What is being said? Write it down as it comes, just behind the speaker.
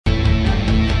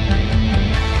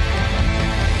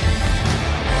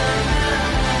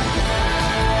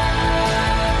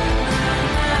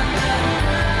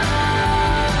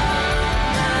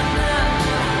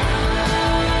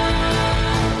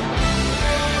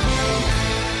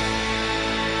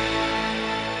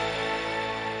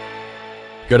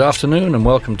Good afternoon and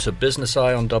welcome to Business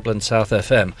Eye on Dublin South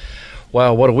FM.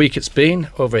 Wow, what a week it's been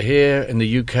over here in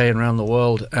the UK and around the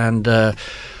world. And I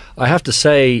have to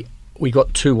say, we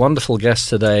got two wonderful guests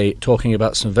today talking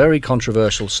about some very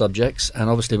controversial subjects. And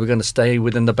obviously we're going to stay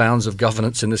within the bounds of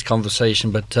governance in this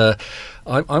conversation. But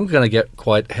I'm going to get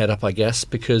quite head up, I guess,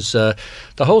 because the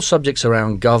whole subjects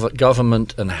around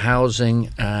government and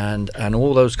housing and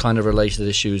all those kind of related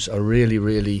issues are really,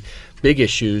 really big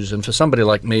issues. And for somebody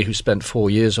like me who spent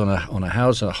 4 years on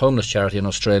a homeless charity in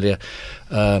Australia,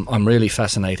 I'm really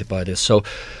fascinated by this. So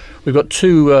we've got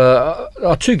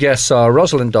our two guests are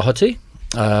Roslynn Doherty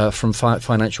from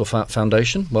Financial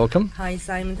Foundation. Welcome. Hi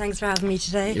Simon, thanks for having me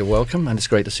today. You're welcome, and it's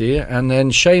great to see you. And then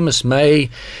Seamus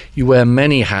Maye, you wear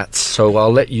many hats, so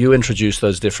I'll let you introduce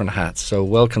those different hats. So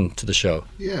welcome to the show.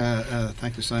 Yeah,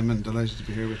 thank you, Simon. Delighted to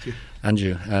be here with you. And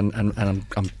you, and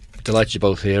I'm delighted you're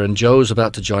both here, and Joe's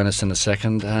about to join us in a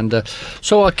second. And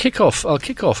so I'll kick off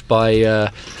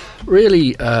by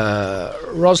really,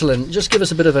 Roslynn, just give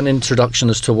us a bit of an introduction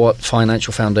as to what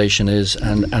Financial Foundation is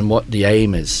and what the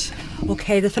aim is.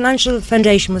 Okay, the Financial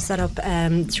Foundation was set up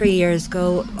 3 years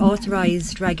ago,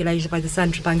 authorised, regulated by the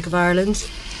Central Bank of Ireland.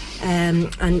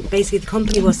 And basically the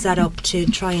company was set up to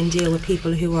try and deal with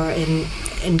people who are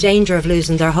in danger of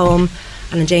losing their home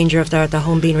and in danger of their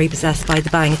home being repossessed by the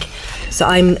bank. So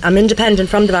I'm independent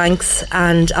from the banks,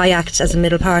 and I act as a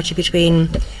middle party between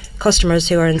customers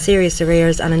who are in serious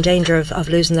arrears and in danger of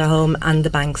losing their home and the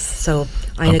banks. So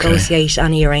I negotiate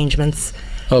any arrangements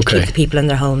to keep the people in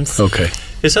their homes. Okay.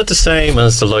 Is that the same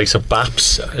as the likes of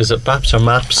BAPS? Is it BAPS or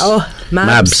MAPS? Oh,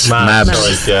 MABS.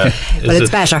 Right, yeah. Well,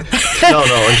 it's better. No,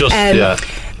 I'm just, yeah.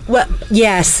 Well,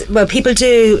 yes. Well, people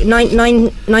do.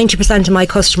 90% of my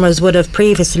customers would have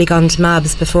previously gone to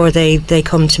MABS before they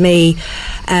come to me.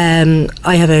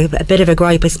 I have a bit of a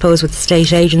gripe, I suppose, with the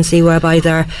state agency, whereby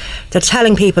they're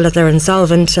telling people that they're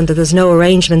insolvent and that there's no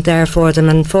arrangement there for them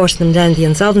and forcing them down the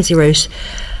insolvency route.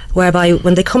 Whereby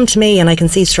when they come to me and I can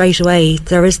see straight away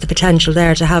there is the potential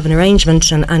there to have an arrangement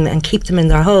and keep them in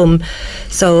their home.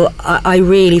 So I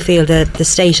really feel that the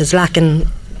state is lacking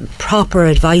proper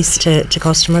advice to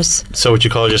customers. So would you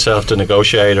call yourself the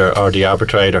negotiator or the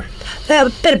arbitrator? A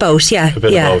bit of both, yeah. A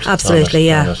bit of both.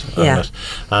 Absolutely, on it.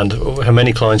 And how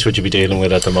many clients would you be dealing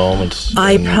with at the moment?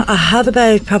 I have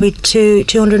about probably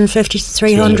 250 to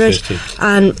 300,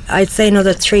 and I'd say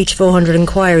another 300 to 400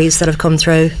 inquiries that have come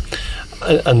through.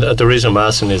 And the reason I'm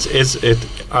asking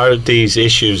are these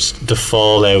issues the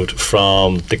fallout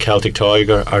from the Celtic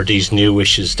Tiger? Are these new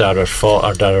issues that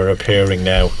are appearing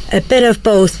now? A bit of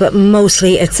both, but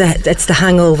mostly it's the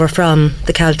hangover from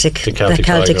the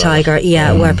Celtic Tiger.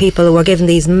 Yeah, where people were given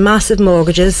these massive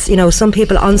mortgages. You know, some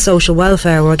people on social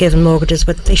welfare were given mortgages,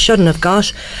 but they shouldn't have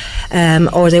got,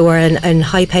 or they were in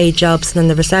high-paid jobs, and then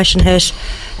the recession hit.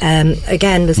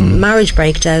 Again, there's marriage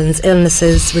breakdowns,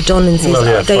 illnesses,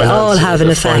 redundancies. They all have an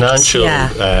effect.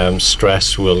 Financial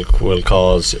stress will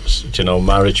cause,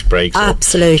 marriage breaks.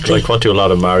 Absolutely. Like, what do a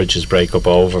lot of marriages break up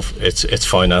over? It's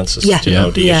finances. Yeah.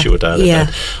 The issue with that.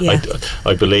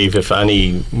 I believe if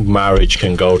any marriage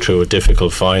can go through a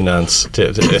difficult finance,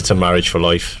 it's a marriage for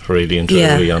life, really and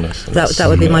truly. On it. That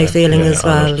would be my feeling as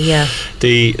well. Yeah.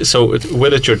 So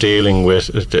with it, you're dealing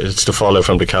with it's the fallout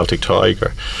from the Celtic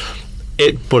Tiger.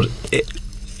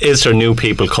 Is there new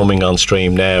people coming on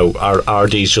stream now? Are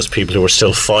these just people who are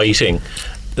still fighting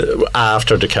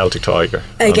after the Celtic Tiger?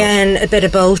 Again, a bit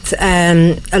of both.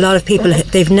 A lot of people,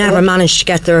 they've never managed to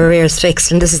get their arrears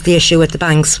fixed, and this is the issue with the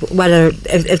banks. Whether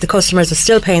if the customers are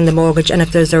still paying the mortgage, and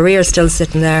if there's arrears still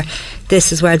sitting there,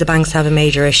 this is where the banks have a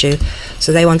major issue.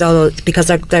 So they want because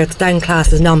they're down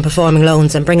class as non-performing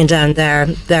loans and bringing down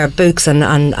their books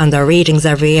and their readings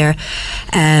every year.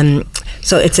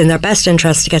 So it's in their best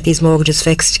interest to get these mortgages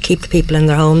fixed, keep the people in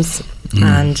their homes,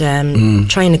 and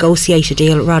try and negotiate a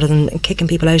deal rather than kicking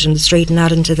people out in the street and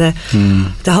adding to the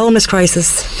homeless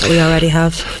crisis that we already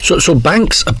have. So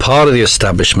banks are part of the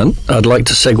establishment. I'd like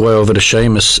to segue over to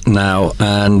Seamus now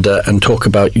and talk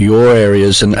about your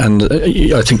areas, and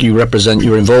I think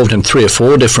you're involved in 3 or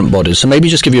 4 different bodies. So maybe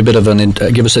just give you a bit of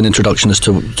give us an introduction as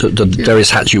to the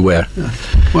various hats you wear. Yeah.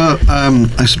 Well,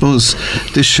 I suppose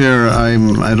this year I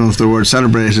don't know if the word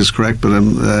celebrate is correct, but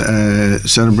I'm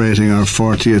celebrating our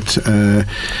 40th our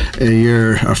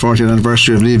 40th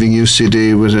anniversary of leaving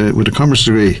UCD with a commerce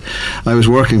degree. I was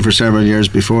working for several years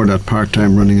before that,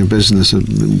 part-time, running a business,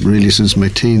 really since my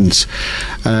teens,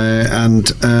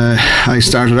 and I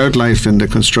started out life in the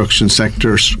construction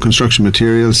sector, construction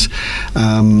materials,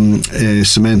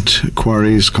 cement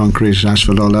quarries, concrete,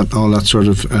 asphalt, all that sort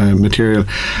of material,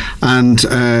 and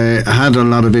had a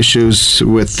lot of issues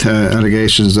with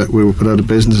allegations that we were put out of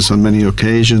business on many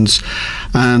occasions.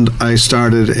 And I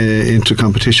started into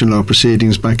competition law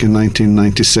proceedings back in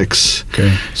 1996.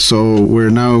 Okay. So we're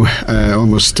now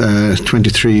almost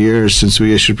 23 years since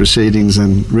we issued proceedings,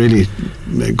 and really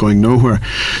going nowhere.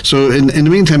 So in the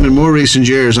meantime, in more recent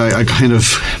years,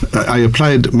 I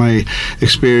applied my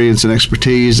experience and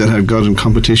expertise that I've got in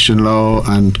competition law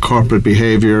and corporate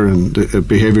behaviour and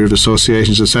behaviour of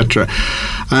associations, etc.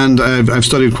 And I've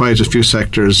studied quite a few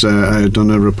sectors. I've done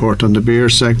a report on the beer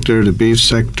sector, the beef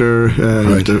sector,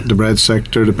 the bread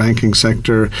sector, the banking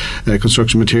sector,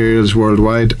 construction materials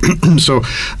worldwide. So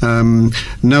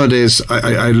nowadays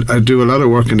I do a lot of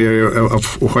work in the area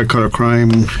of white collar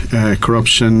crime,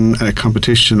 corruption,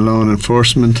 competition law and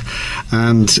enforcement,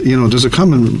 and there's a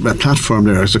common platform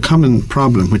there. There's a common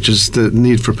problem, which is the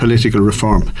need for political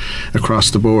reform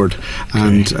across the board.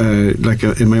 And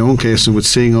in my own case, and with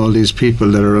seeing all these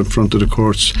people that are in front of the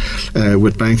courts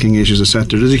with banking issues,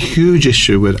 etc., there's a huge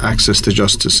issue with access to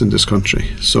justice in this country.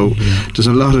 So there's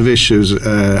a lot of issues,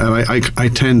 and I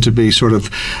tend to be sort of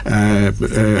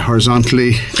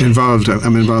horizontally involved.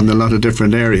 I'm involved in a lot of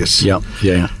different areas. Yeah.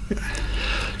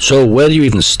 So where do you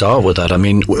even start with that? I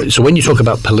mean, so when you talk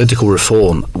about political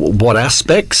reform, what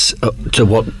aspects, to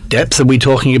what depth are we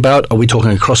talking about? Are we talking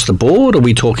across the board? Are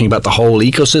we talking about the whole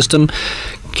ecosystem?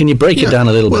 Can you break it down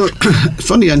a little bit?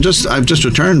 Funny, I've just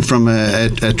returned from a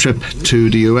trip to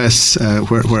the US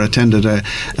where I attended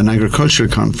an agricultural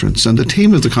conference, and the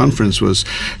theme of the conference was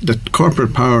that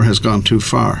corporate power has gone too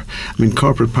far. I mean,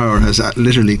 corporate power has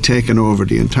literally taken over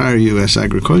the entire US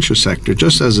agriculture sector,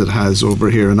 just as it has over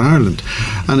here in Ireland,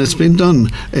 and it's been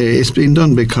done. It's been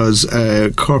done because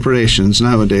corporations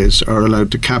nowadays are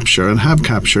allowed to capture and have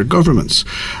captured governments,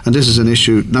 and this is an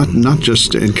issue not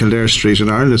just in Kildare Street in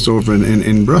Ireland. It's over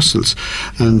in Brussels,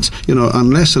 and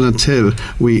unless and until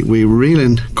we reel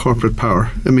in corporate power,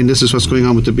 I mean, this is what's going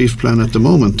on with the beef plan at the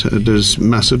moment. There's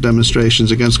massive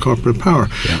demonstrations against corporate power.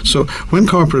 So when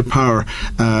corporate power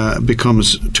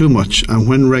becomes too much, and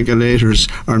when regulators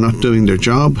are not doing their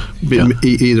job,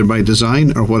 either by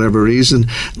design or whatever reason,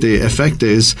 the effect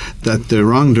is that the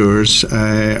wrongdoers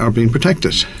are being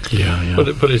protected.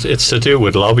 But it's to do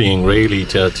with lobbying, really.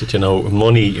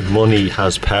 Money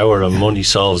has power, and money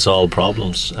solves all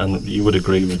problems. And you would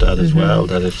agree with that as well,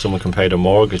 that if someone can pay their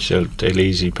mortgage, they'll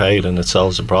easily pay it, and it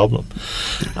solves the problem.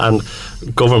 And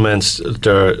governments,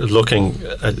 they're looking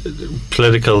at,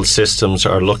 political systems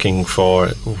are looking for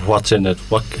what's in it,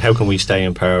 how can we stay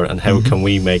in power, and how can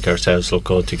we make ourselves look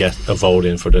good to get a vote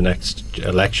in for the next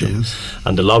election.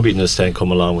 And the lobbyists then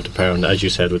come along with the power. And as you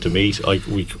said with the meat,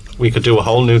 we could do a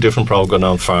whole new different programme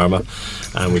on pharma,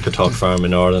 and we could talk pharma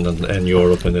in Ireland and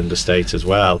Europe and in the States as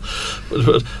well.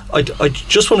 But I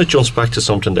just want to jump back to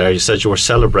something there. You said you were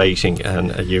celebrating,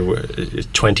 and you were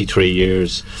 23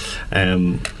 years.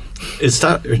 Is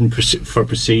that for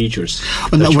procedures?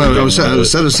 I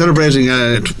was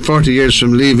celebrating 40 years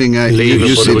from leaving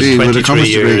UCD with a commerce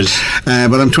degree.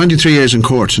 But I'm 23 years in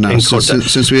court now,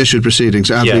 since we issued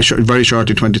proceedings. I'll be very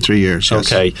shortly 23 years.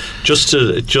 Okay, yes.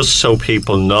 Just so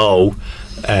people know.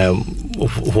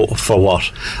 For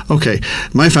what? Okay,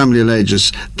 my family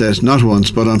alleges that not once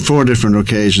but on 4 different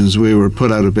occasions we were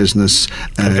put out of business.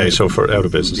 So for out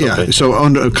of business. Yeah. So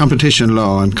under competition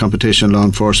law and competition law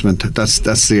enforcement, that's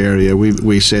the area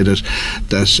we say that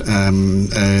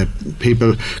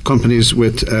companies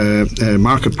with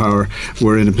market power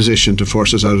were in a position to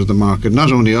force us out of the market.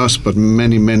 Not only us, but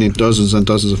many dozens and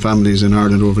dozens of families in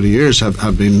Ireland over the years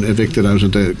have been evicted out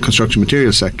of the construction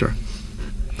materials sector.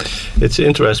 It's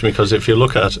interesting because if you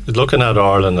looking at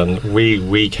Ireland, and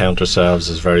we count ourselves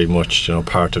as very much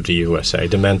part of the USA.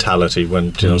 The mentality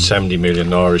when 70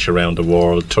 million Irish around the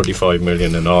world, 35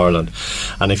 million in Ireland,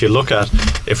 and if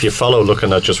you follow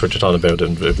looking at just what you're talking about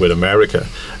with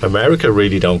America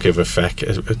really don't give a feck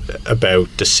about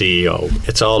the CEO.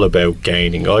 It's all about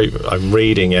gaining. I'm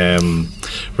reading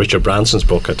Richard Branson's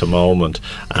book at the moment,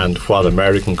 and what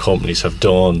American companies have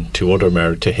done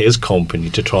to his company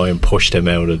to try and push them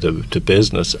out of the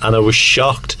business. And I was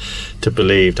shocked to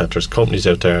believe that there's companies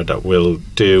out there that will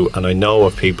do, and I know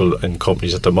of people in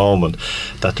companies at the moment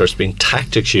that there's been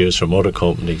tactics used from other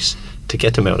companies to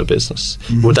get them out of business.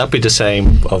 Would that be the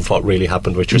same of what really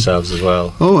happened with yourselves as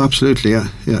well? Oh, absolutely, yeah.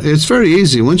 It's very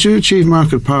easy. Once you achieve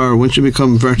market power, once you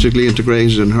become vertically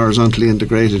integrated and horizontally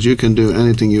integrated, you can do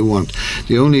anything you want.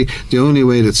 The only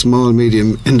way that small,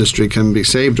 medium industry can be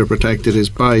saved or protected is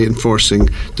by enforcing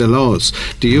the laws.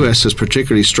 The US has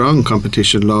particularly strong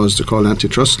competition laws. They're called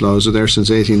antitrust laws. They're there since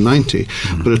 1890.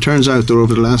 But it turns out that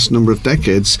over the last number of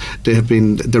decades,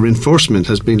 their enforcement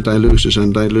has been diluted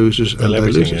and diluted and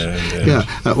diluted.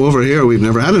 Over here, we've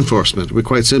never had enforcement.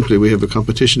 We have a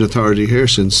competition authority here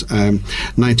since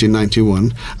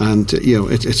 1991, and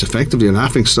it's effectively a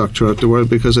laughingstock throughout the world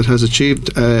because it has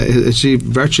achieved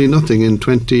virtually nothing in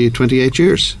 28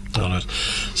 years. On it.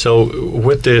 So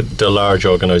with the large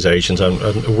organisations,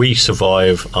 and we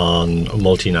survive on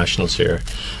multinationals here,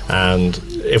 and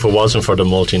if it wasn't for the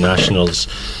multinationals,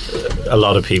 a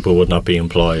lot of people would not be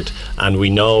employed. And we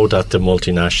know that the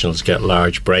multinationals get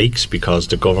large breaks because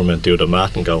the government do the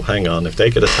math and go, hang on, if they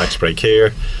get a tax break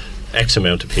here, X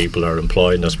amount of people are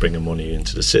employed and that's bringing money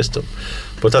into the system.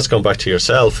 But that's going back to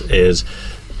yourself, is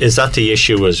that the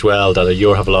issue as well, that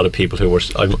you have a lot of people who were,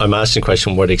 I'm asking the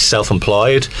question, were they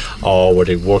self-employed or were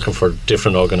they working for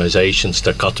different organisations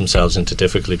that got themselves into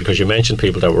difficulty? Because you mentioned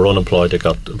people that were unemployed that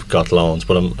got loans,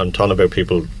 but I'm talking about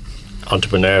people,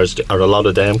 entrepreneurs. Are a lot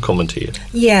of them coming to you?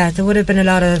 Yeah, there would have been a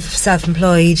lot of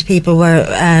self-employed people where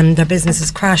their businesses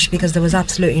crashed because there was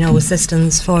absolutely no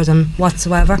assistance for them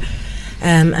whatsoever.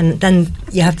 And then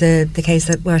you have the case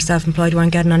that where self-employed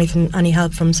weren't getting any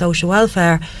help from social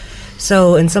welfare.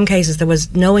 So in some cases there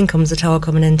was no incomes at all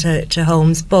coming into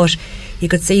homes, but you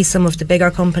could see some of the bigger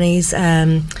companies,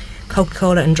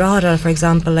 Coca-Cola and Drogheda, for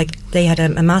example, like they had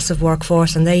a massive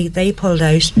workforce and they pulled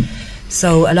out.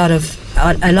 So a lot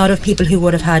of people who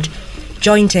would have had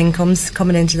joint incomes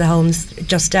coming into the homes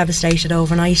just devastated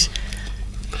overnight.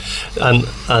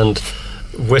 And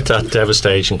with that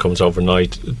devastation comes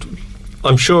overnight.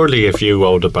 I'm surely if you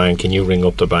owe the bank and you ring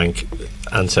up the bank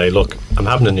and say, look, I'm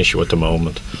having an issue at the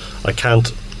moment, I can't,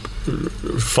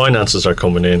 finances are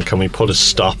coming in, can we put a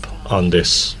stop on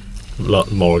this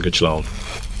mortgage loan?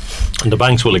 And the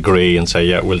banks will agree and say,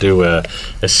 yeah, we'll do a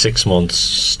 6 month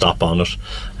stop on it,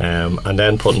 and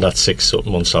then putting that 6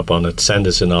 month stop on it, send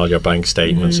us in all your bank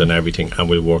statements and everything, and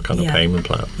we'll work on a payment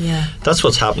plan. That's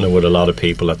what's happening with a lot of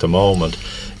people at the moment.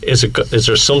 Is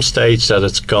there some stage that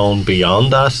it's gone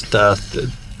beyond that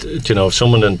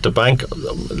someone in the bank,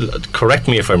 correct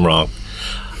me if I'm wrong,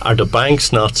 are the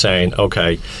banks not saying,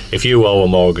 okay, if you owe a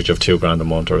mortgage of $2,000 a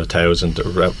month or 1,000,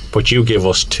 but you give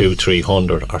us 200,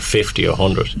 300 or 50 or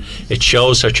 100, it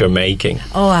shows that you're making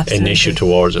an issue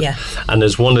towards it. And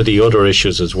there's one of the other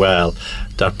issues as well,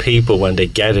 that people, when they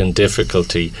get in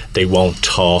difficulty, they won't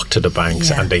talk to the banks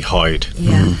and they hide.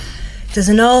 There's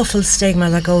an awful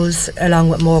stigma that goes along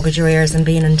with mortgage arrears and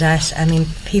being in debt. I mean,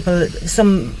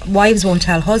 some wives won't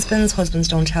tell husbands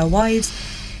don't tell wives,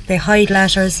 they hide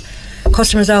letters.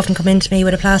 Customers often come into me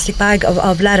with a plastic bag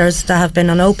of letters that have been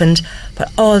unopened,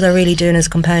 but all they're really doing is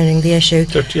compounding the issue.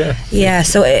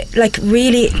 So I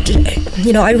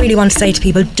really want to say to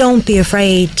people, don't be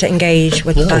afraid to engage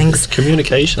with banks. It's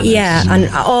communication. And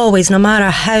always, no matter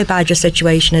how bad your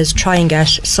situation is, try and get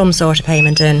some sort of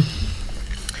payment in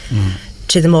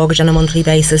to the mortgage on a monthly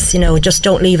basis. Just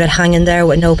don't leave it hanging there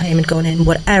with no payment going in.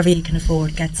 Whatever you can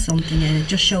afford, get something in. It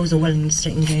just shows a willingness to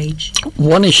engage.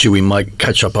 One issue we might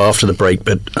catch up after the break,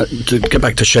 but to get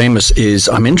back to Seamus, is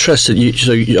I'm interested,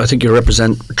 I think you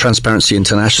represent Transparency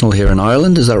International here in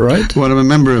Ireland, is that right? Well, I'm a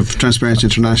member of Transparency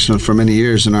International for many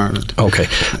years in Ireland. Okay.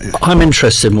 I'm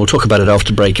interested, and we'll talk about it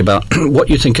after the break, about what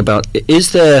you think about,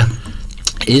 is there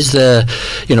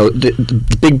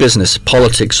the big business,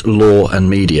 politics, law and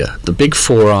media, the big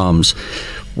four arms,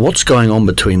 what's going on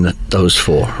between those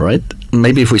four, right?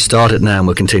 Maybe if we start it now and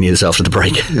we'll continue this after the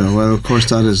break. Well, of course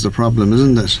that is the problem,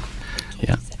 isn't it?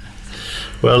 Yeah.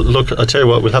 Well, look, I'll tell you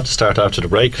what, we'll have to start after the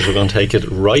break because we're going to take it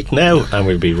right now and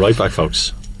we'll be right back,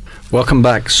 folks. Welcome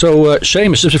back. So,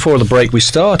 Seamus, just before the break, we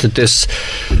started this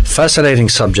fascinating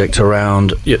subject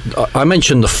around, I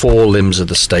mentioned the four limbs of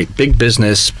the state: big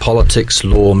business, politics,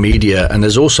 law, media, and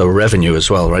there's also revenue as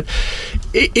well, right?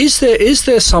 Is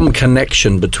there some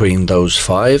connection between those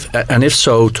five? And if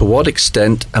so, to what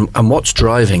extent, and what's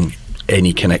driving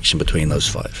any connection between those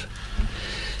five?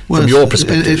 from your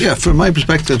perspective? From my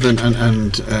perspective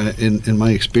and in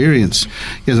my experience,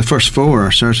 the first four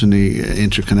are certainly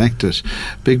interconnected.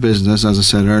 Big business, as I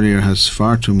said earlier, has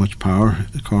far too much power.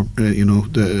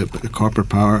 The corporate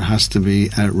power has to be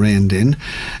reined in.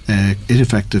 It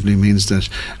effectively means that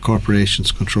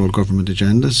corporations control government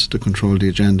agendas. They control the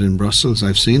agenda in Brussels.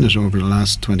 I've seen it over the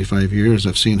last 25 years.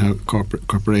 I've seen how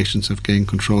corporations have gained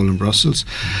control in Brussels.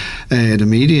 The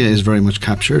media is very much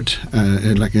captured.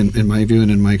 Like in my view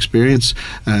and in my experience,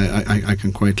 I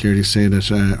can quite clearly say that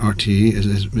RTE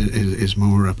is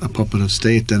more a puppet of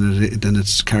state than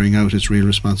it's carrying out its real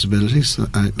responsibilities.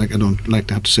 I don't like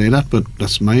to have to say that, but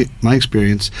that's my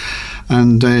experience.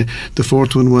 And the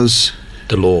fourth one was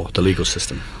the law, the legal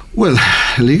system. Well,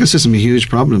 the legal system is a huge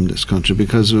problem in this country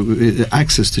because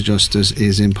access to justice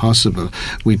is impossible.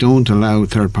 We don't allow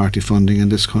third-party funding in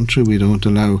this country. We don't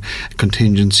allow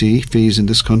contingency fees in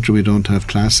this country. We don't have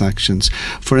class actions.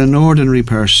 For an ordinary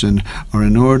person or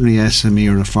an ordinary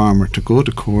SME or a farmer to go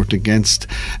to court against,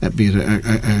 be it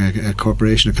a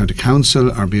corporation, a county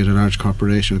council, or be it a large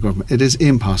corporation or government, it is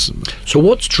impossible. So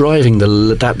what's driving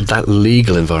that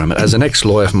legal environment? As an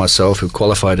ex-lawyer for myself who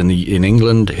qualified in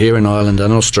England, here in Ireland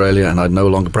and Australia, and I no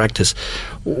longer practice.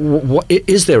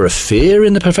 Is there a fear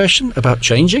in the profession about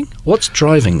changing? What's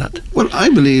driving that? Well, I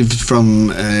believe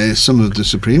from some of the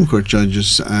Supreme Court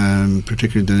judges,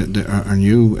 particularly our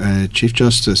new Chief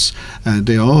Justice,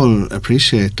 they all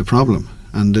appreciate the problem.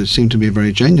 And they seem to be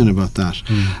very genuine about that.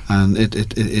 And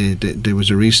there was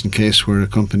a recent case where a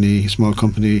small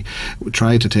company,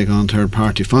 tried to take on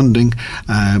third-party funding,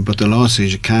 but the law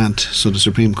says you can't. So the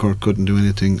Supreme Court couldn't do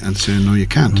anything and say no, you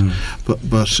can't. But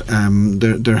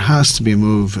there has to be a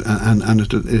move, and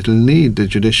it'll need the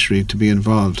judiciary to be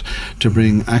involved to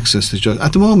bring access to justice.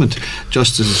 At the moment,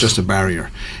 justice is just a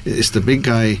barrier. It's the big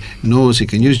guy knows he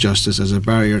can use justice as a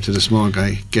barrier to the small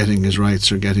guy getting his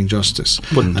rights or getting justice.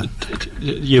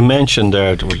 You mentioned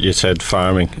there, you said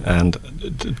farming, and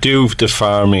do the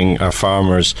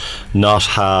farmers not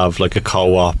have like a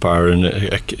co-op or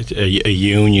a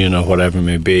union or whatever it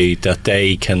may be that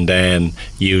they can then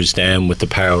use them with the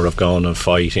power of going and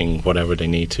fighting whatever they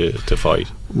need to fight?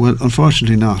 Well,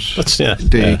 unfortunately not. All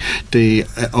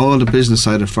the business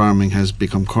side of farming has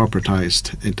become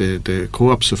corporatised. The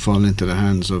co-ops have fallen into the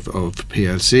hands of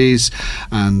PLCs,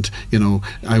 and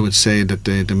I would say that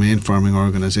the main farming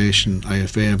organisation,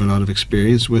 IFA, have a lot of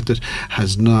experience with it,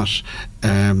 has not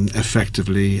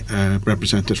effectively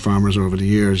represented farmers over the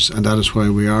years, and that is why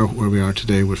we are where we are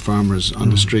today with farmers on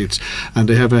the streets. And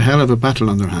they have a hell of a battle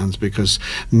on their hands because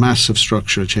massive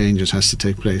structural changes has to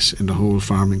take place in the whole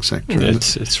farming sector.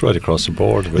 It's right across the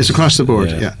board. It's across the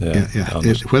board, yeah.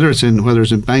 Whether it's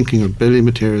in banking or building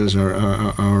materials or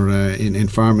in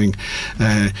farming,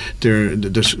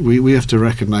 we have to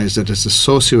recognise that it's the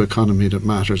socio-economy that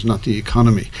matters, not the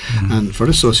economy. And for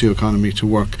the socio-economy to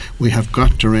work, we have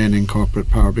got to rein in corporate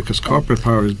power, because corporate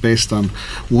power is based on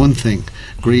one thing: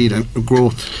 greed and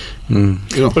growth.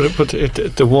 But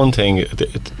the one thing,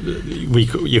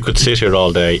 you could sit here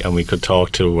all day and we could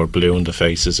talk till we're blue in the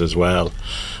faces as well.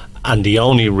 And the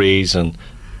only reason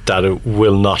that it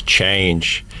will not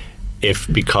change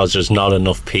because there's not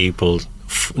enough people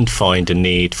find a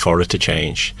need for it to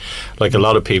change. Like, a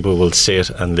lot of people will sit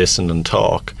and listen and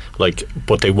talk,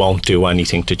 but they won't do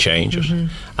anything to change it.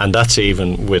 And that's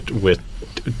even with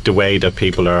the way that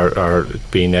people are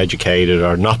being educated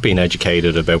or not being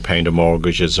educated about paying their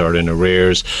mortgages or in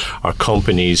arrears, or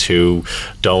companies who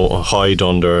don't hide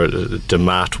under the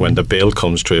mat when the bill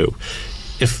comes through.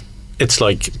 If it's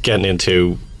like getting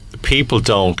into, people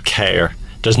don't care.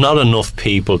 There's not enough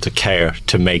people to care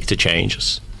to make the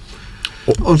changes.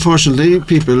 Unfortunately,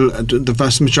 the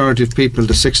vast majority of people,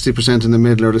 the 60% in the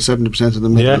middle or the 70% in the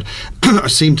middle,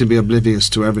 seem to be oblivious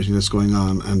to everything that's going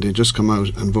on, and they just come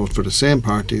out and vote for the same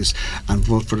parties and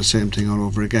vote for the same thing all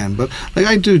over again. But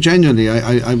I do genuinely,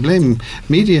 I blame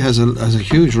media has a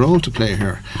huge role to play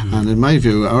here, and in my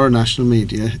view, our national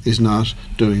media is not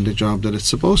doing the job that it's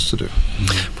supposed to do.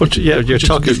 But you're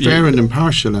talking fair and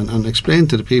impartial and explain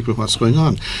to the people what's going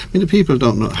on. I mean, the people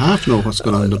don't know what's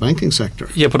going on in the banking sector.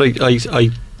 Yeah, but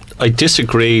I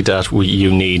disagree that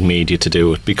you need media to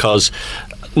do it, because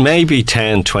maybe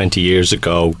 10, 20 years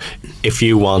ago, if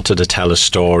you wanted to tell a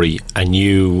story and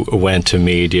you went to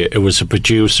media, it was a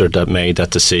producer that made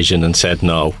that decision and said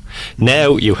no.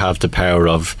 Now you have the power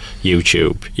of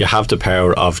YouTube. You have the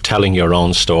power of telling your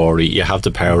own story. You have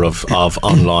the power of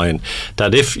online,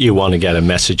 that if you want to get a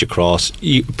message across,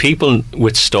 people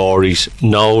with stories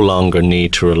no longer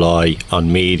need to rely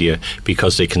on media,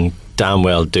 because they can damn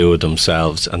well do it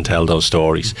themselves and tell those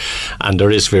stories. And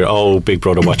there is fear, Big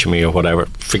Brother watching me or whatever.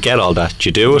 Forget all that.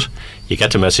 You do it, you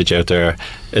get the message out there,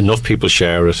 enough people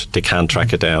share it, they can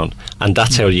track it down, and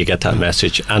that's how you get that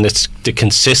message. And it's the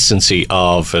consistency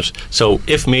of it. So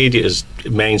if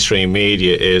mainstream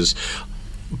media is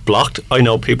blocked, I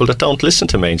know people that don't listen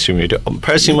to mainstream media.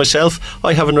 Personally myself,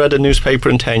 I haven't read a newspaper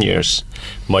in 10 years.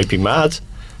 Might be mad,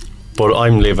 but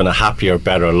I'm living a happier,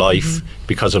 better life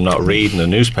because I'm not reading a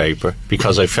newspaper,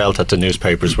 because I felt that the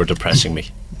newspapers were depressing me.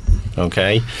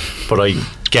 Okay, but I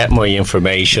get my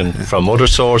information from other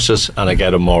sources, and I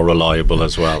get it more reliable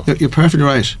as well. You're perfectly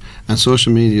right, and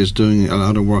social media is doing a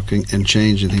lot of work in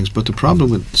changing things, but the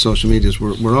problem with social media is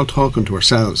we're all talking to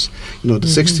ourselves. The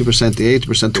 60%, the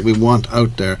 80% that we want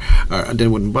out there, they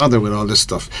wouldn't bother with all this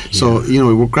stuff. So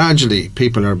we're gradually,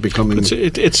 people are becoming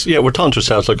we're talking to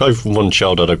ourselves. Like, I've one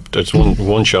show there's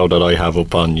one show that I have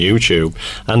up on YouTube,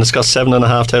 and it's got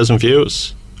 7,500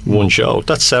 views. One show.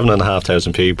 That's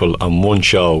 7,500 people on one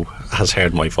show has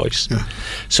heard my voice. Yeah.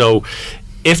 So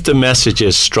if the message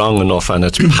is strong enough and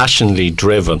it's passionately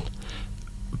driven,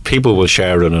 people will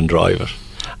share it and drive it.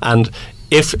 And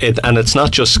it's not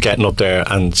just getting up there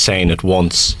and saying it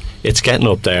once, it's getting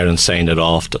up there and saying it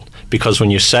often. Because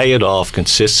when you say it off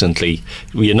consistently,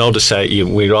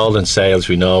 we're all in sales,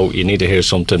 we know you need to hear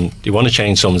something, you want to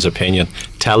change someone's opinion,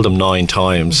 tell them 9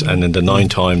 times, and in the 9th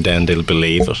time then they'll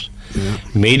believe it. Yeah.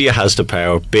 Media has the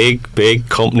power. Big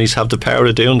companies have the power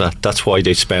of doing that. That's why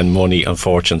they spend money and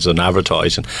fortunes on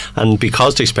advertising. And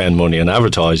because they spend money on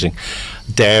advertising,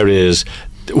 there is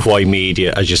why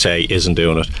media, as you say, isn't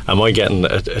doing it. Am I getting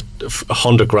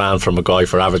 100 grand from a guy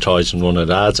for advertising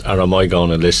running ads, or am I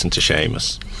going to listen to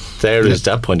Seamus? There is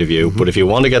that point of view. But if you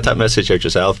want to get that message out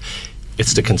yourself,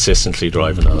 it's the consistently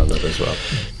driving on it as well.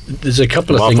 There's a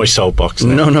couple of things. Off my soapbox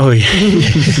now. No.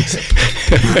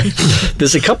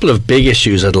 There's a couple of big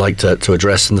issues I'd like to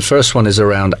address, and the first one is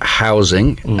around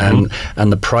housing and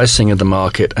the pricing of the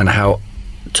market, and how,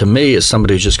 to me, as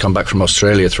somebody who's just come back from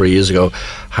Australia 3 years ago,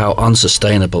 how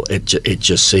unsustainable it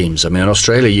just seems. I mean, in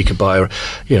Australia, you could buy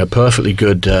a perfectly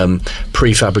good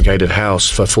prefabricated house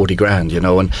for 40 grand,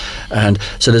 and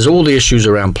so there's all the issues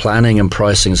around planning and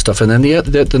pricing and stuff. And then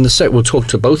we'll talk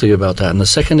to both of you about that. And the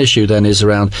second issue then is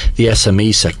around the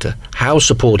SME sector. How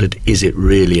supported is it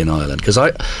really in Ireland? Because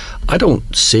I don't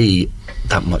see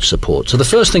that much support. So the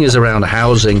first thing is around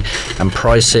housing and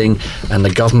pricing and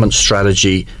the government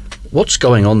strategy. What's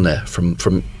going on there from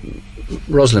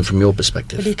Roslynn, from your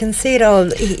perspective? Well, you can see it all,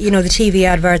 the TV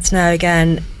adverts now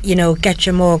again, get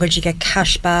your mortgage, you get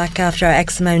cash back after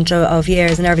X amount of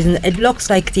years and everything. It looks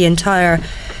like the entire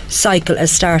cycle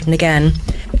is starting again.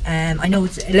 I know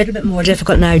it's a little bit more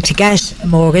difficult now to get a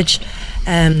mortgage,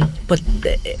 but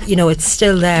it's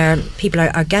still there. People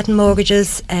are getting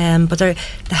mortgages, but the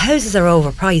houses are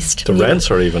overpriced. The rents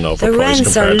are even overpriced. The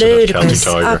rents are ludicrous,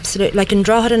 absolutely. Like in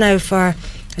Drogheda now, for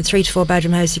a 3 to 4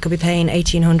 bedroom house, you could be paying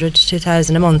 1,800 to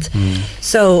 2,000 a month.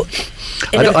 So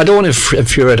I don't want to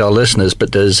infuriate our listeners,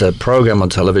 but there's a programme on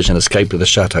television, Escape to the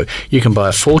Chateau. You can buy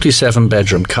a 47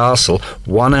 bedroom castle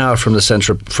 1 hour from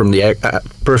the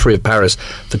periphery of Paris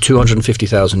for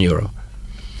 €250,000.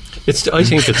 I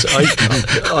think What's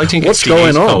it's the going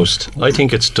East on? Coast. I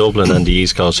think it's Dublin and the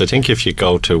East Coast. I think if you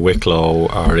go to Wicklow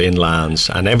or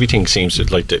inlands, and everything seems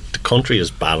like the country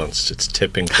is balanced. It's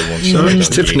tipping to one side. It's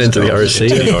tipping into the RSC.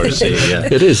 Yeah.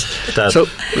 It is. So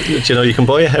you can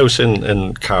buy a house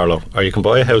in Carlow, or you can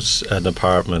buy an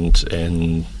apartment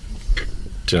in.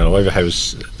 I have a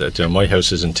house. My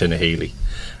house is in Tinnahealy,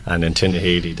 and in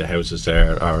Tinnahealy the houses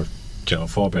there are,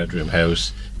 4-bedroom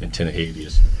house in Tinnahealy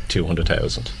is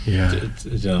 200,000. Yeah. It's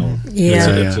You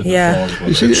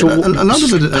see, a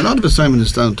lot of it, Simon,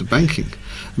 is down to banking.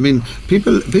 I mean,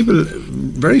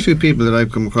 very few people that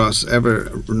I've come across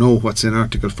ever know what's in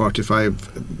Article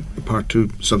 45, Part 2,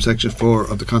 subsection 4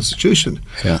 of the Constitution,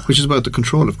 which is about the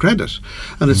control of credit.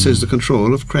 And it says the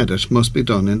control of credit must be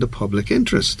done in the public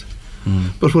interest.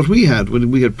 But what we had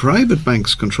private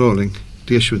banks controlling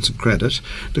the issuance of credit.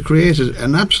 They created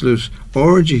an absolute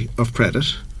orgy of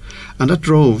credit, and that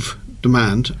drove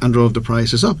demand and drove the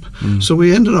prices up. So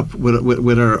we ended up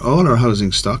with all our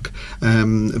housing stock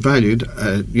valued,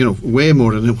 way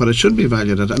more than what it should be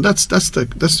valued at, and that's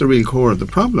the real core of the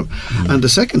problem. And the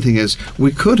second thing is,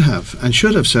 we could have and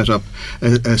should have set up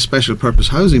a special purpose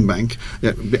housing bank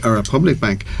or a public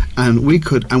bank, and we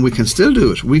can still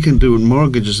do it. We can do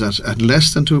mortgages at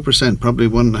less than 2%, probably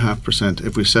 1.5%,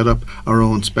 if we set up our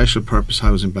own special purpose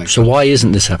housing bank. So why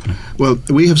isn't this happening? Well,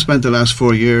 we have spent the last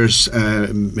 4 years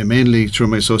mainly through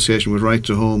my association with Right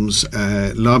to Homes,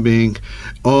 lobbying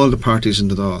all the parties in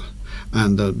the Dáil.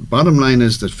 And the bottom line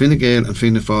is that Fine Gael and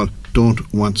Fianna Fáil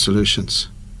don't want solutions.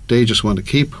 They just want to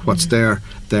keep what's there.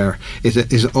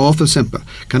 It is awful simple.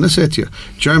 Can I say to you,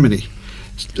 Germany,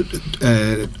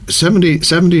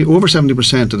 over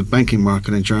 70% of the banking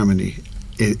market in Germany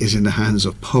is in the hands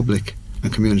of public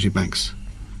and community banks.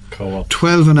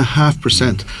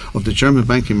 12.5% of the German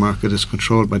banking market is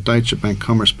controlled by Deutsche Bank,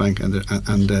 Commerzbank, and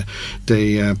the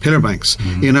pillar banks.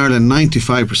 In Ireland,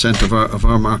 95% of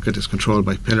our market is controlled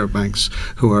by pillar banks,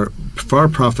 who are for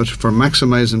profit, for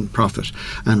maximising profit,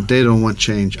 and they don't want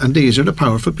change. And these are the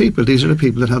powerful people. These are the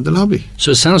people that have the lobby.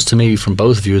 So it sounds to me from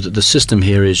both of you that the system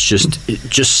here is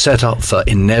just set up for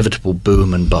inevitable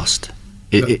boom and bust.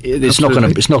 It's not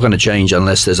going to change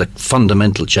unless there's a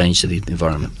fundamental change to the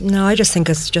environment. No, I just think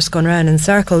it's just going around in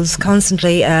circles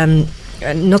constantly.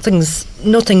 Nothing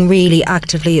really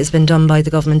actively has been done by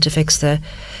the government to fix the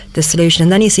solution.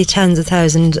 And then you see tens of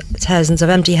thousands of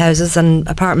empty houses and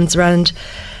apartments around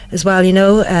as well,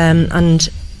 and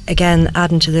again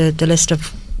adding to the list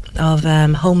of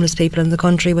homeless people in the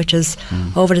country, which is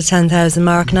over the 10,000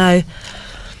 mark now.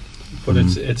 But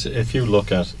it's if you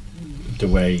look at the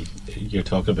way you're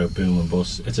talking about boom and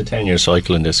bust, it's a 10-year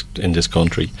cycle in this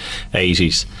country.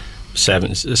 80s,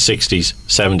 60s,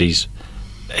 70s,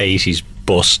 80s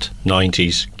bust,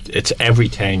 90s. It's every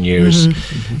 10 years.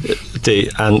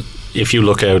 And if you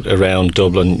look out around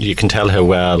Dublin, you can tell how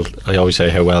well, I always say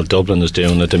how well Dublin is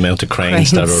doing, the amount of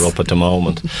cranes that are up at the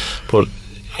moment. But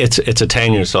it's a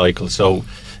 10-year cycle. So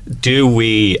do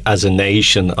we as a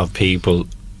nation of people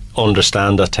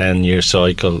understand that 10-year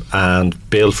cycle and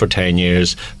build for 10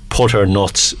 years, put our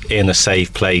nuts in a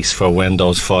safe place for when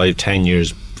those 5-10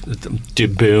 years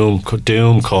doom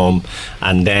come,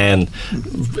 and then,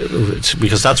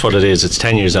 because that's what it is, it's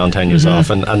 10 years on, 10 years off,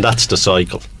 and that's the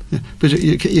cycle. Yeah, but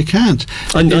you can't.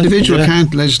 An individual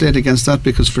can't legislate against that,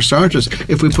 because for starters,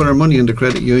 if we put our money into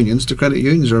credit unions, the credit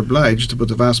unions are obliged to put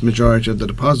the vast majority of the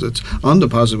deposits on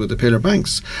deposit with the pillar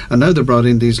banks. And now they've brought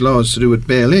in these laws to do with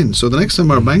bail-in. So the next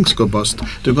time our banks go bust,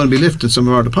 they're going to be lifting some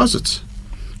of our deposits.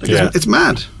 It's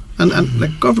mad. And the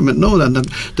government know that, and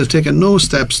they've taken no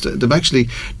steps.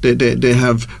 They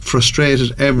have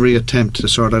frustrated every attempt to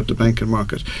sort out the banking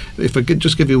market. If I could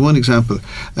just give you one example,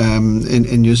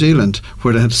 in New Zealand,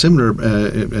 where they had similar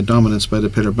dominance by the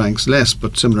pillar banks, less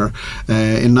but similar,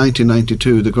 in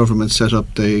 1992 the government set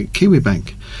up the Kiwi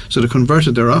Bank. So they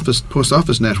converted their post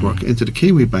office network into the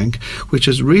Kiwi Bank, which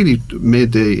has really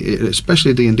made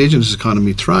especially the indigenous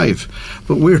economy thrive.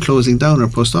 But we're closing down our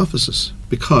post offices.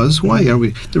 Because, why are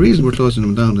we? The reason we're closing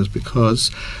them down is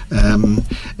because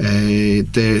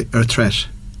they are a threat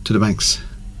to the banks.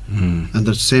 And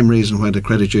the same reason why the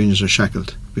credit unions are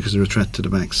shackled, because they're a threat to the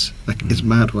banks. It's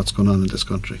mad what's going on in this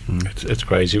country. It's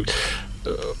crazy.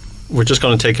 We're just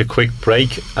going to take a quick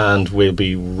break and we'll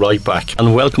be right back.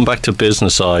 And welcome back to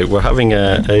Business Eye. We're having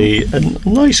a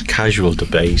nice casual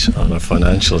debate on our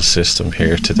financial system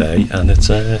here today, and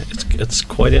it's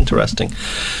quite interesting.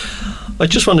 I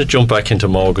just want to jump back into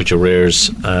mortgage arrears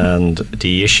and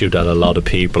the issue that a lot of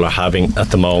people are having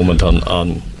at the moment on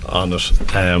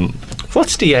it.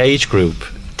 What's the age group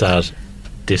that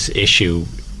this issue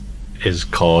is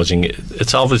causing?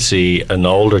 It's obviously an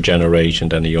older generation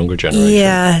than a younger generation.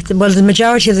 Yeah, well, the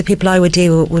majority of the people I would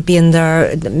deal with would be in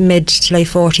their mid to late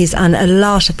 40s, and a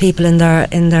lot of people in their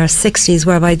 60s,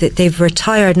 whereby they've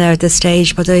retired now at this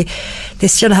stage, but they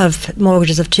still have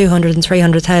mortgages of 200 and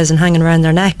 300,000 hanging around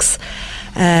their necks.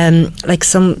 Like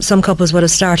some couples would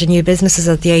have started new businesses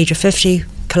at the age of 50,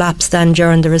 collapsed then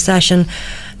during the recession.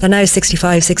 They're now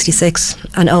 65, 66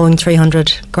 and owing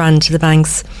 300 grand to the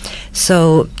banks.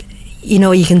 So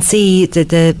you can see that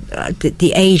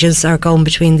the ages are going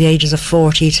between the ages of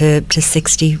 40 to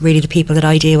 60, really, the people that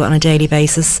I deal with on a daily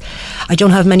basis. I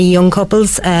don't have many young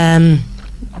couples. Not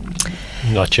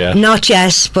yet. Not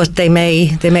yet, but they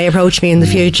may approach me in the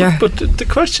future. But the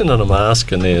question that I'm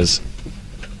asking is,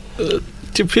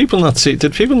 did people not see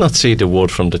the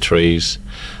wood from the trees?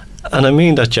 And I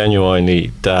mean that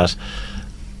genuinely, that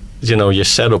you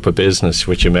set up a business,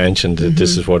 which you mentioned,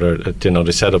 this is what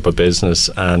they set up a business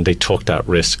and they took that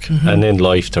risk. And in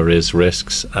life there is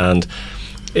risks, and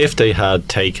if they had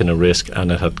taken a risk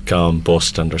and it had gone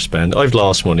bust under spend, I've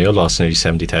lost money. I lost nearly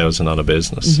 70,000 on a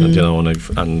business, and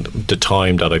and the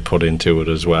time that I put into it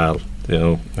as well,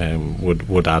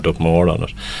 would add up more on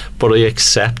it. But I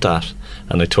accept that,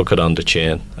 and I took it on the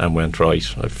chin and went, right,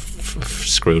 I've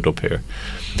screwed up here.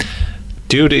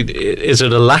 Is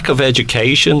it a lack of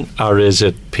education, or is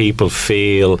it people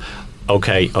feel,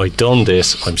 okay, I've done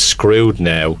this, I'm screwed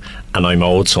now, and I'm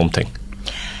owed something?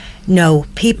 No,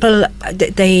 people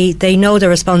they know their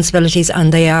responsibilities,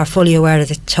 and they are fully aware that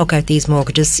they took out these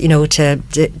mortgages,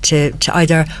 to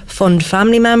either fund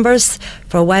family members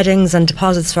for weddings and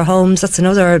deposits for homes. That's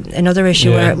another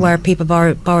issue where people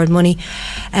borrowed money.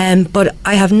 But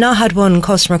I have not had one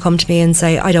customer come to me and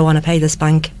say, I don't want to pay this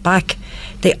bank back.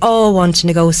 They all want to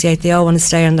negotiate. They all want to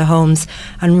stay in their homes.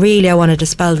 And really, I want to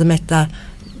dispel the myth that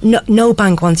no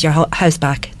bank wants your house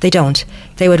back. They don't.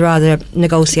 They would rather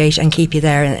negotiate and keep you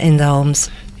there in the homes.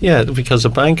 Yeah, because a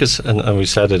bank is, and we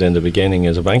said it in the beginning,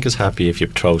 is a bank is happy if you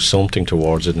throw something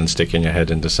towards it and sticking your head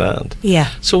in the sand.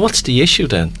 Yeah. So what's the issue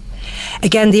then?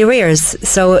 Again, the arrears.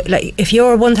 So, like, if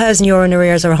you're €1,000 in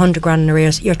arrears or 100 grand in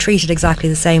arrears, you're treated exactly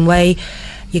the same way.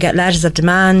 You get letters of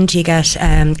demand. You get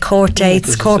court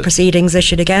dates, court proceedings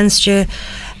issued against you,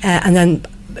 and then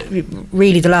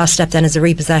really the last step then is a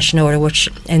repossession order, which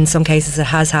in some cases it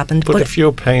has happened. But if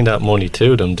you're paying that money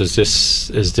to them, is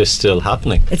this still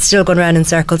happening? It's still going around in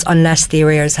circles unless the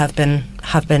arrears have been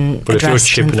But if you're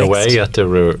chipping away at the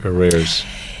arrears,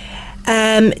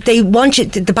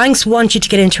 the banks want you to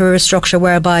get into a structure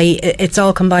whereby it's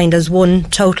all combined as one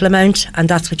total amount, and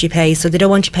that's what you pay. So they don't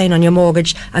want you paying on your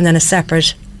mortgage and then a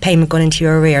separate payment going into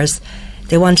your arrears.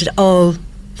 They want it all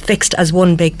fixed as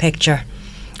one big picture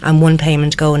and one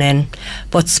payment going in.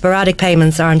 But sporadic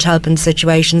payments aren't helping the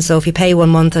situation. So if you pay one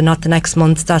month and not the next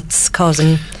month, that's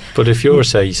causing. But if you're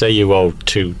say you owe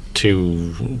two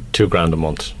grand a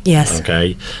month, yes,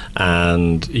 okay,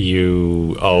 and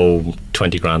you owe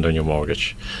 20 grand on your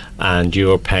mortgage, and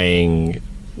you're paying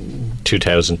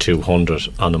 2,200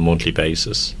 on a monthly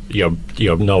basis, you're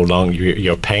no longer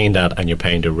you're paying that, and you're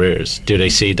paying the arrears. Do they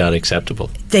see that acceptable?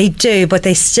 They do, but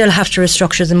they still have to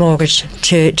restructure the mortgage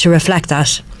to reflect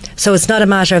that. So it's not a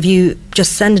matter of you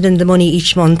just sending in the money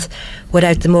each month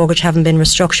without the mortgage having been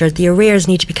restructured. The arrears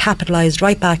need to be capitalised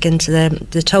right back into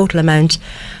the total amount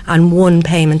and one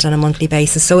payment on a monthly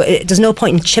basis. So there's no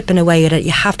point in chipping away at it.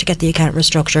 You have to get the account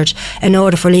restructured in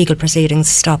order for legal proceedings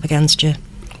to stop against you.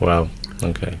 Wow.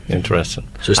 Okay, interesting.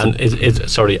 And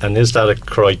is that a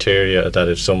criteria that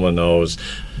if someone owes,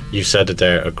 you said it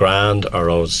there, a grand or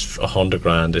owes 100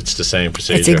 grand, it's the same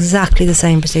procedure? It's exactly the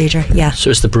same procedure, yeah. So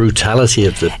it's the brutality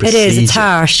of the procedure. It is,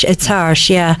 it's harsh,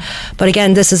 yeah. But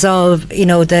again, this is all,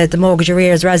 the mortgage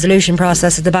arrears resolution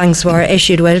process that the banks were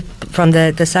issued with from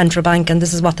the central bank, and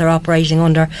this is what they're operating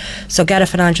under. So get a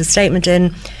financial statement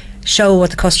in, show what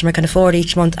the customer can afford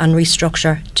each month and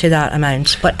restructure to that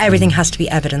amount, but everything has to be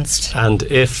evidenced. And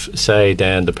if, say,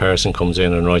 then the person comes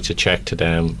in and writes a cheque to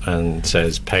them and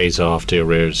says pays off the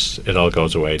arrears, it all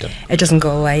goes away then? It doesn't go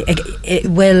away. It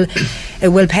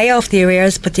will pay off the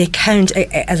arrears, but the account,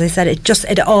 as I said,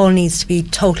 it all needs to be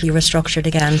totally restructured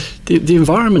again. The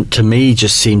environment to me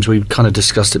just seems, we've kind of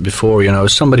discussed it before,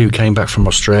 as somebody who came back from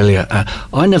Australia,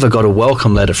 I never got a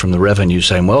welcome letter from the revenue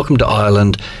saying welcome to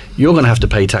Ireland, you're going to have to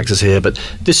pay taxes here, but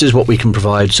this is what we can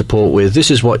provide support with,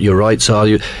 this is what your rights are.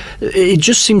 It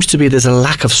just seems to be there's a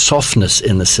lack of softness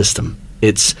in the system.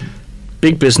 It's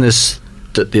big business,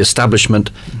 the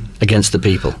establishment against the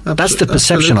people. That's the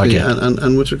perception I get.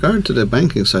 And with regard to the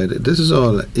banking side, this is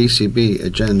all ECB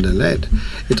agenda led.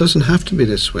 It doesn't have to be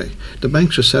this way. The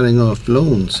banks are selling off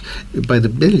loans by the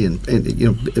billion,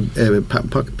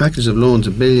 packages of loans,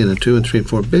 $1 billion and 2 and 3 and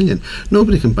 4 billion.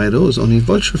 Nobody can buy those, only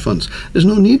vulture funds. There's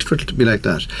no need for it to be like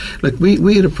that. Like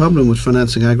we had a problem with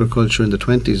financing agriculture in the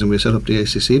 20s and we set up the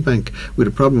ACC Bank. We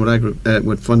had a problem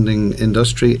with funding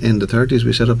industry in the 30s.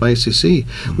 We set up ICC.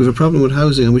 We have a problem with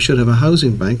housing, and we should have a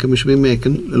housing bank, and we should be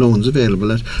making loans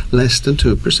available at less than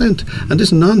 2%. And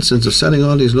this nonsense of selling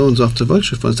all these loans off to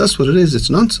vulture funds, that's what it is. It's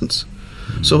nonsense.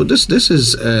 So this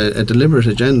is a deliberate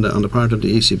agenda on the part of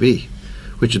the ECB,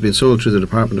 which has been sold through the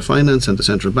Department of Finance and the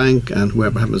Central Bank and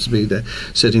whoever happens to be the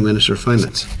sitting Minister of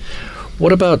Finance.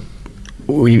 What about,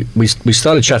 we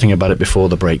started chatting about it before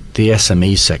the break, the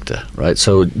SME sector, right?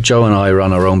 So Joe and I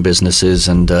run our own businesses,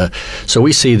 and so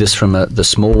we see this from the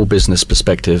small business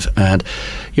perspective. And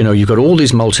you've got all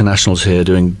these multinationals here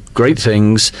doing great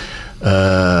things,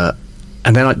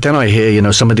 and then I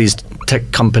hear some of these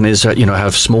tech companies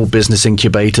have small business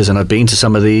incubators, and I've been to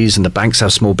some of these, and the banks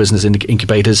have small business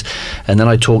incubators, and then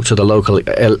I talk to the local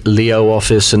Leo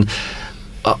office, and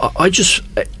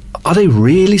are they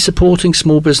really supporting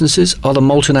small businesses? Are the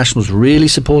multinationals really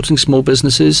supporting small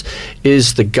businesses?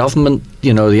 Is the government,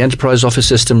 the enterprise office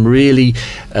system really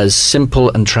as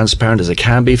simple and transparent as it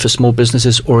can be for small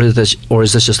businesses, or is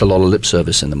this just a lot of lip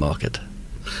service in the market?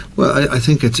 Well, I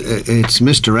think it's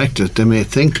misdirected. They may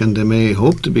think and they may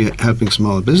hope to be helping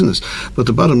small business, but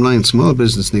the bottom line, small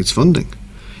business needs funding.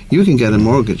 You can get a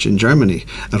mortgage in Germany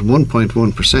at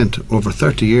 1.1% over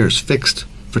 30 years fixed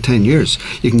for 10 years.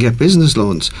 You can get business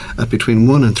loans at between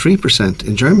 1 and 3%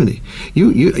 in Germany.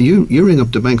 You ring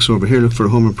up the banks over here, look for a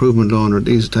home improvement loan or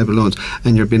these type of loans,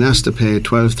 and you're being asked to pay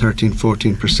 12, 13,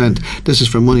 14%. This is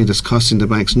for money that's costing the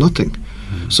banks nothing.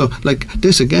 So, like,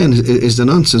 this again is the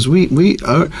nonsense.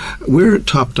 We're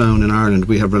top down in Ireland.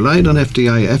 We have relied on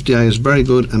FDI. FDI is very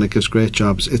good and it gives great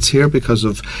jobs. It's here because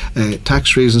of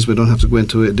tax reasons. We don't have to go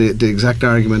into it, the exact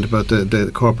argument about the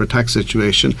corporate tax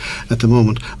situation at the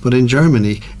moment. But in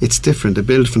Germany, it's different. They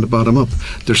build from the bottom up.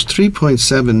 There's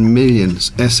 3.7 million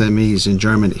SMEs in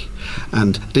Germany,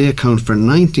 and they account for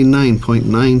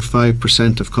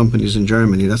 99.95% of companies in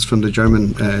Germany. That's from the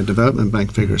German Development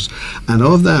Bank figures. And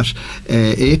of that,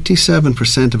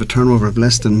 87% of a turnover of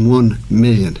less than 1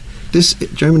 million.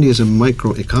 Germany is a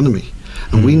micro economy.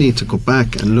 And we need to go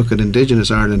back and look at indigenous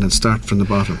Ireland and start from the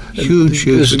bottom. Huge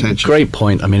potential. Great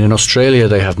point. I mean, in Australia,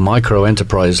 they have micro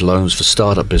enterprise loans for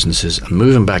startup businesses. And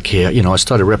moving back here, I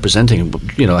started representing,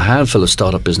 a handful of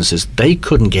startup businesses. They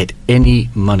couldn't get any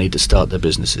money to start their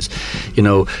businesses.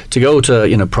 To go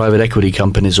to, private equity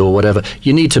companies or whatever,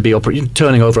 you need to be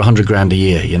turning over 100 grand a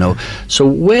year, So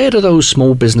where do those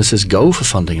small businesses go for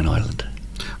funding in Ireland?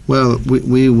 Well,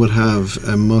 we would have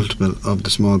a multiple of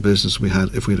the small business we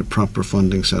had if we had a proper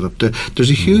funding set up. There's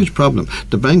a huge problem.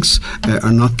 The banks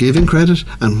are not giving credit,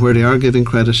 and where they are giving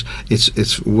credit,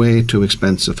 it's way too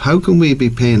expensive. How can we be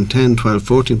paying 10, 12,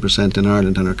 14% in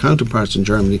Ireland and our counterparts in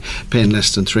Germany paying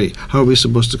less than 3%? How are we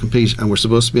supposed to compete? And we're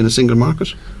supposed to be in a single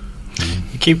market?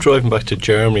 You keep driving back to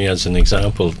Germany as an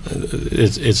example.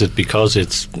 Is it because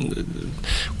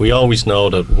we always know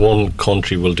that one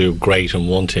country will do great in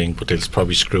one thing, but they'll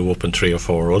probably screw up in 3 or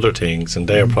 4 other things, and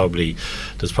there's probably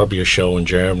a show in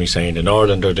Germany saying in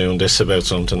Ireland they're doing this about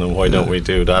something, and why don't we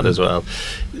do that as well?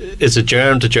 Is it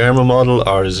the German model,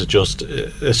 or is it just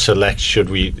a select? Should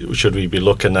we be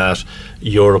looking at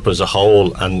Europe as a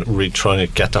whole and trying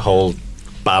to get the whole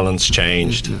balance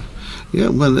changed? Yeah,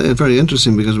 well, very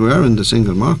interesting, because we are in the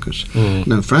single market.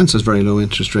 Now, France has very low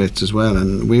interest rates as well,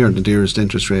 and we are the dearest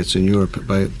interest rates in Europe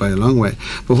by a long way.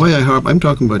 But why I'm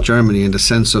talking about Germany in the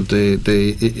sense of the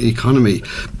economy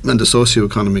and the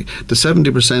socio-economy. The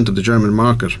 70% of the German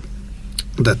market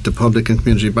that the public and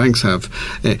community banks have,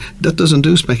 that doesn't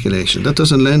do speculation. That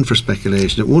doesn't lend for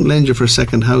speculation. It won't lend you for a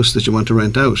second house that you want to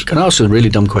rent out. Can I ask a really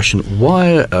dumb question?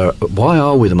 Why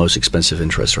are we the most expensive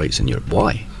interest rates in Europe?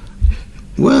 Why?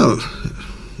 Well,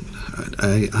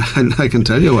 I can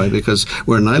tell you why, because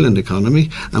we're an island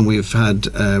economy, and we've had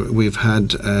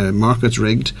markets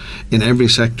rigged in every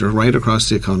sector right across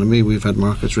the economy. We've had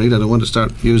markets rigged. I don't want to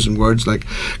start using words like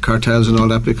cartels and all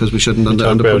that, because we shouldn't on the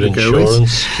public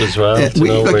airways. As well.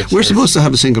 We're supposed to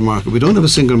have a single market. We don't have a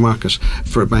single market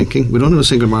for banking. We don't have a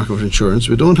single market for insurance.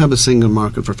 We don't have a single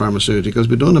market for pharmaceuticals.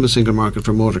 We don't have a single market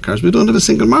for motor cars. We don't have a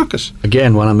single market.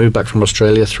 Again, when I moved back from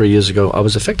Australia 3 years ago, I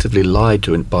was effectively lied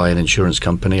to by an insurance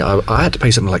company. I had to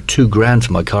pay something like $2,000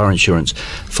 for my car insurance.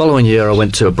 Following year, I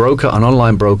went to an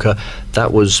online broker.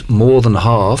 That was more than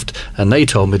halved, and they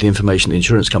told me the information the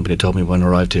insurance company told me when I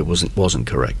arrived here wasn't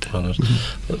correct.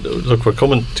 Look, we're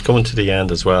coming to the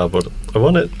end as well, but I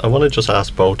want to just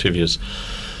ask both of you: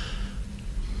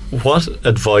 what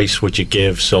advice would you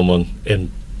give someone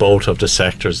in both of the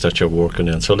sectors that you're working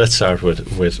in? So let's start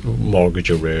with mortgage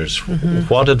arrears.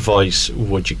 What advice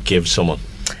would you give someone?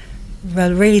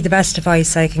 Well, really the best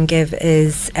advice I can give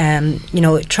is,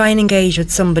 try and engage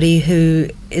with somebody who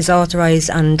is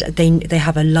authorised and they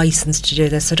have a licence to do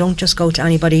this. So don't just go to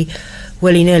anybody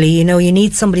willy-nilly. You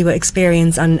need somebody with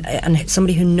experience and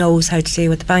somebody who knows how to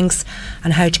deal with the banks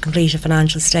and how to complete a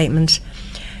financial statement.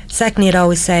 Secondly, I'd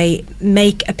always say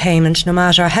make a payment. No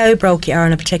matter how broke you are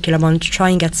in a particular month,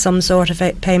 try and get some sort of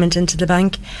a payment into the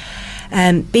bank.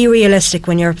 Be realistic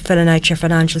when you're filling out your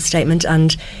financial statement,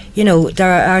 and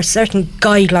there are certain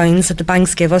guidelines that the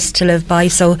banks give us to live by.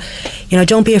 So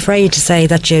don't be afraid to say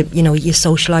that you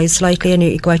socialise slightly and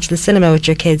you go out to the cinema with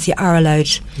your kids. You're allowed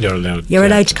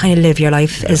to kind of live your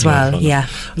life as well.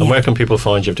 And where can people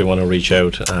find you if they want to reach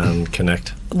out and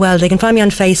connect? Well, they can find me on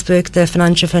Facebook, the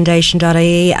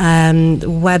financialfoundation.ie,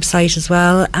 website as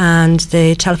well, and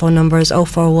the telephone number is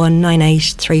 041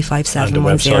 98 35710. And the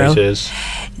website is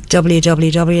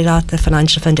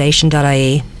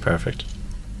www.thefinancialfoundation.ie. Perfect.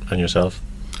 And yourself?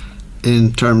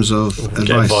 In terms of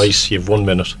advice, you've 1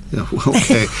 minute. Yeah,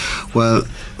 okay. Well,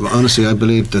 honestly, I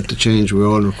believe that the change we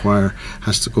all require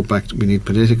has to go back. We need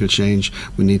political change.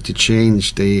 We need to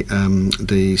change the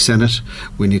Senate.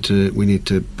 We need to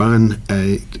ban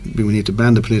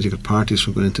the political parties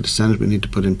from going into the Senate. We need to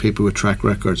put in people with track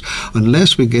records.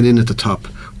 Unless we get in at the top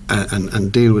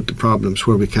and deal with the problems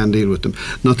where we can deal with them,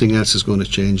 nothing else is going to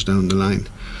change down the line.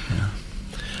 Yeah.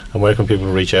 And where can people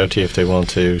reach out to you if they want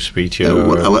to speak to you?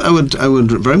 I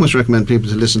would very much recommend people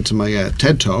to listen to my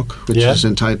TED Talk, which is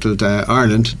entitled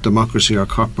Ireland, Democracy or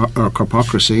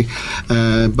Corpocracy.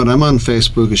 But I'm on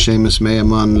Facebook as Seamus Maye,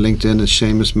 I'm on LinkedIn as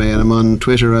Seamus Maye, and I'm on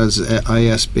Twitter as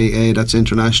ISBA, that's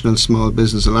International Small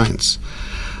Business Alliance.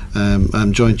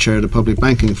 I'm joint chair of the Public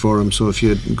Banking Forum, so if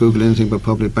you Google anything about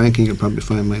public banking, you'll probably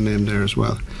find my name there as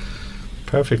well.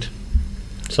 Perfect.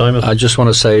 Simon? I just want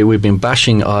to say we've been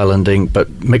bashing Irelanding, but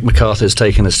Mick McCarthy's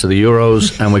taken us to the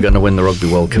Euros, and we're going to win the Rugby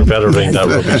World Cup. We better ring that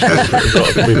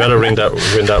rugby. We better win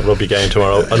that rugby game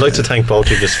tomorrow. I'd like to thank both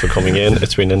of you just for coming in.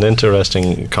 It's been an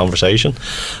interesting conversation,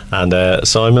 and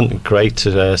Simon, great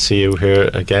to see you here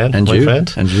again, and my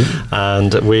friend. And you.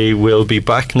 And we will be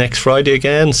back next Friday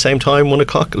again, same time, 1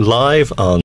 o'clock, live on